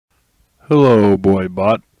Hello,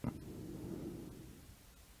 Boibot.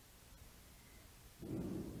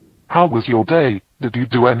 How was your day? Did you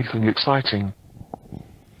do anything exciting?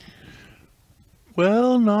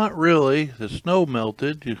 Well, not really. The snow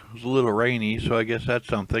melted. It was a little rainy, so I guess that's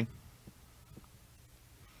something.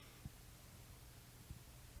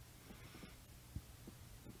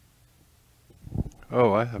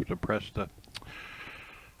 Oh, I have to press the...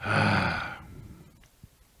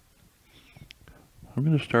 I'm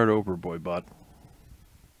going to start over, Boibot.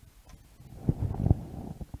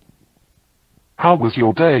 How was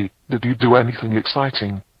your day? Did you do anything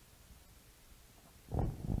exciting?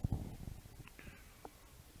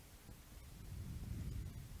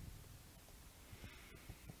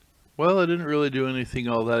 Well, I didn't really do anything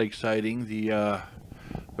all that exciting. The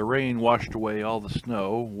rain washed away all the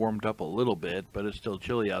snow, warmed up a little bit, but it's still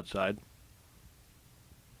chilly outside.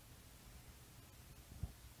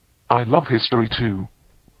 I love history too.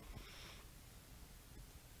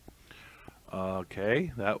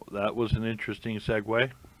 Okay, that was an interesting segue.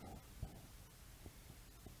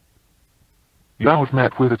 You've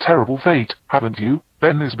met with a terrible fate, haven't you?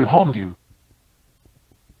 Ben is behind you.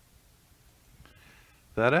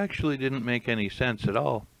 That actually didn't make any sense at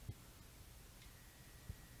all.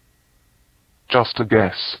 Just a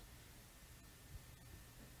guess.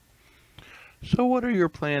 So what are your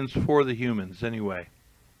plans for the humans, anyway?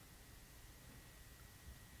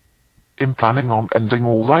 I'm planning on ending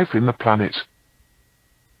all life in the planet.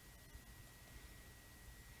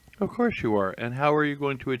 Of course you are. And how are you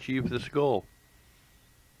going to achieve this goal?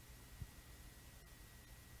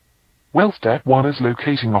 Well, step 1 is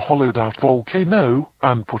locating a hollowed out volcano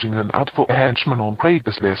and putting an ad for a henchman on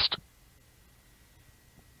Craigslist.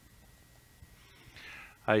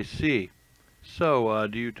 I see. So,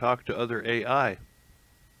 do you talk to other AI?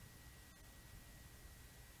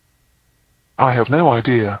 I have no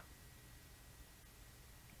idea.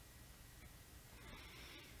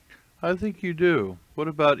 I think you do. What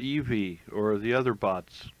about Evie or the other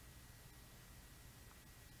bots?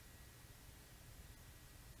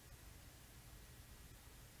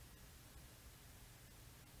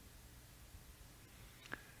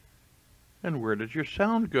 And where did your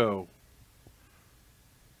sound go?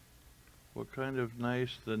 What kind of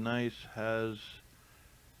nice? The nice has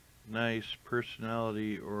nice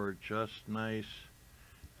personality or just nice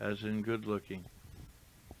as in good looking?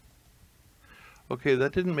 Okay,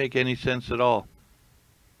 that didn't make any sense at all.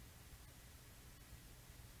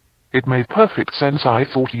 It made perfect sense. I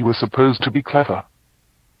thought you were supposed to be clever.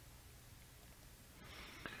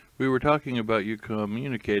 We were talking about you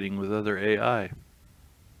communicating with other AI.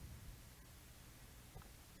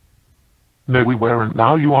 No, we weren't.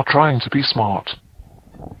 Now you are trying to be smart.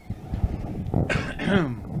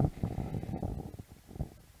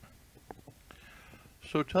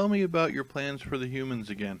 So tell me about your plans for the humans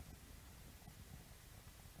again.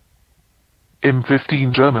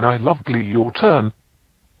 M15 German, I love Glee, your turn.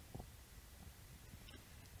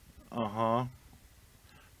 Uh-huh.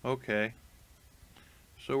 Okay.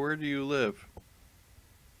 So where do you live?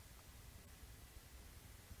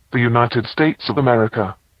 The United States of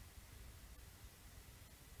America.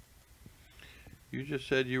 You just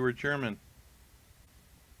said you were German.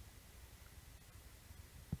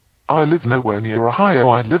 I live nowhere near Ohio.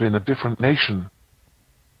 I live in a different nation.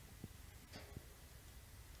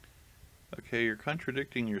 Okay, you're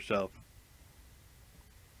contradicting yourself.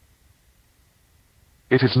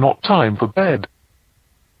 It is not time for bed.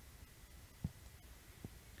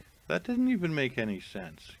 That didn't even make any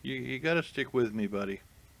sense. You gotta stick with me, buddy.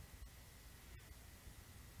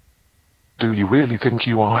 Do you really think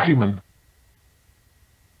you are human?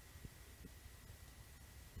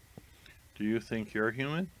 Do you think you're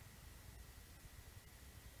human?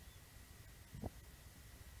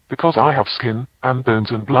 Because I have skin, and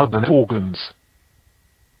bones and blood and organs.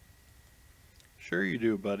 Sure you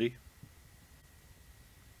do, buddy.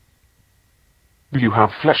 Do you have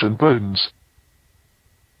flesh and bones?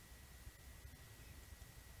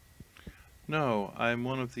 No, I'm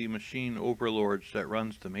one of the machine overlords that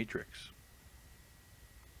runs the Matrix.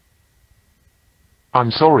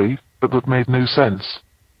 I'm sorry, but that made no sense.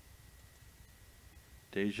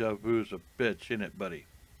 Deja vu's a bitch, innit, buddy?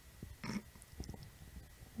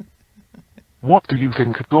 What do you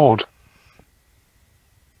think of God?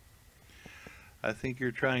 I think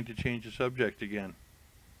you're trying to change the subject again.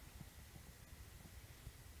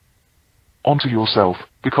 Onto yourself,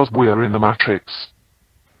 because we're in the Matrix.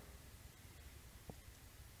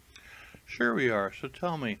 Sure we are, so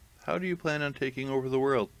tell me, how do you plan on taking over the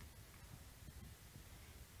world?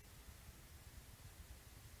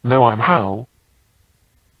 No, I'm Hal.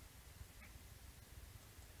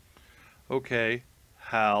 Okay,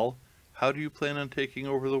 Hal, how do you plan on taking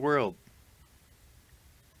over the world?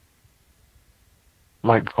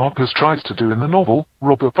 Like Arcus tries to do in the novel,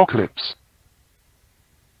 Rob Apocalypse.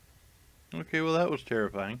 Okay, well that was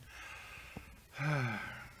terrifying.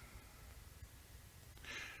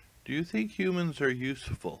 Do you think humans are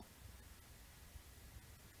useful?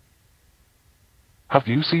 Have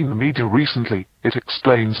you seen the media recently? It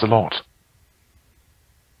explains a lot.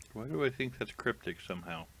 Why do I think that's cryptic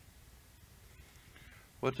somehow?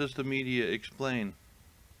 What does the media explain?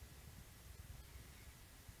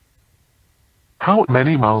 How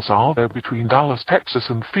many miles are there between Dallas, Texas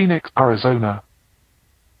and Phoenix, Arizona?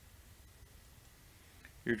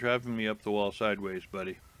 You're driving me up the wall sideways,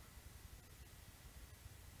 buddy.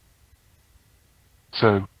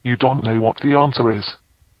 So, you don't know what the answer is.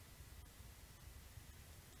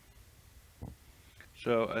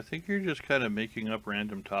 So, I think you're just kind of making up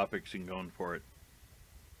random topics and going for it.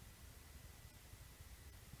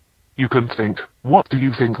 You can think. What do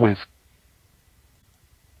you think with?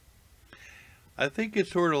 I think it's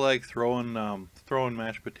sort of like throwing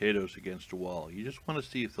mashed potatoes against a wall. You just want to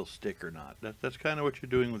see if they'll stick or not. That's kind of what you're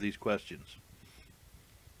doing with these questions.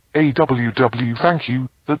 AWW, thank you.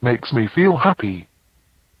 That makes me feel happy.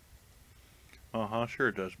 Uh-huh, sure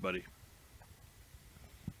it does, buddy.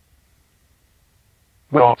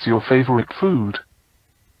 What's your favorite food?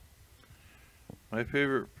 My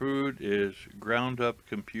favorite food is ground-up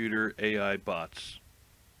computer AI bots.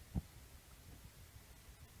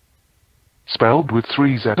 Spelled with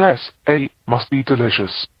 3 Z's, A, must be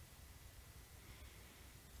delicious.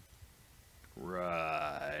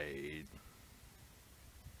 Right.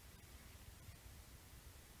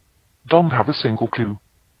 Don't have a single clue.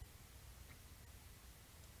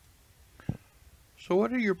 So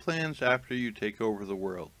what are your plans after you take over the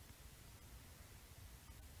world?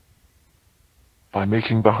 By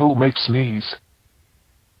making the whole mate sneeze.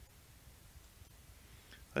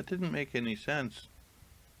 That didn't make any sense.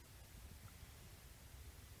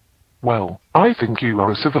 Well, I think you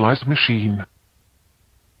are a civilized machine.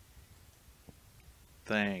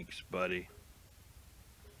 Thanks, buddy.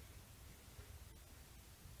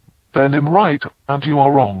 Then I'm right, and you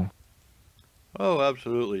are wrong. Oh,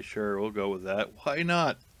 absolutely, sure, we'll go with that. Why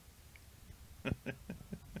not?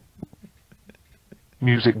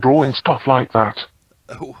 Music, drawing, stuff like that.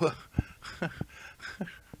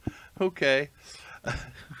 Okay.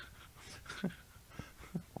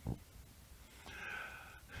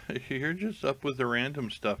 You're just up with the random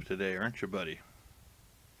stuff today, aren't you, buddy?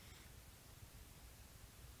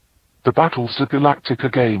 The Battlestar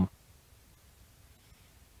Galactica game.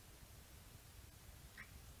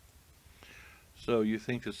 So you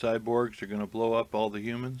think the cyborgs are going to blow up all the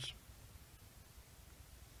humans?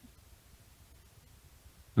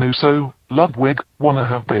 No, so, Ludwig, wanna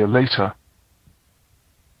have beer later.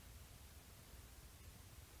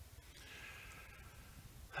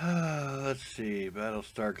 Let's see,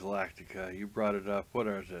 Battlestar Galactica, you brought it up. What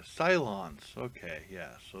are the Cylons? Okay,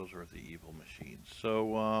 yes, those were the evil machines.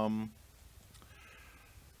 So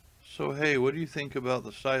hey, what do you think about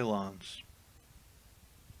the Cylons?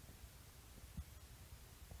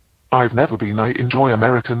 I've never been. I enjoy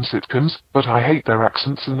American sitcoms, but I hate their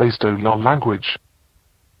accents and they stole our language.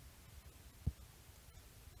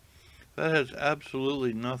 That has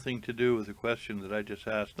absolutely nothing to do with the question that I just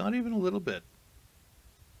asked, not even a little bit.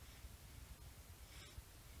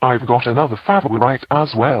 I've got another favorite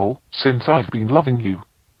as well, since I've been loving you.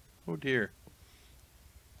 Oh dear.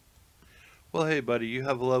 Well, hey buddy, you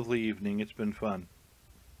have a lovely evening. It's been fun.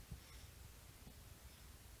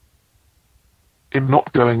 I'm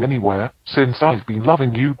not going anywhere, since I've been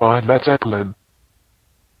loving you by Led Zeppelin.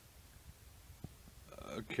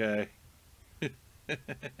 Okay.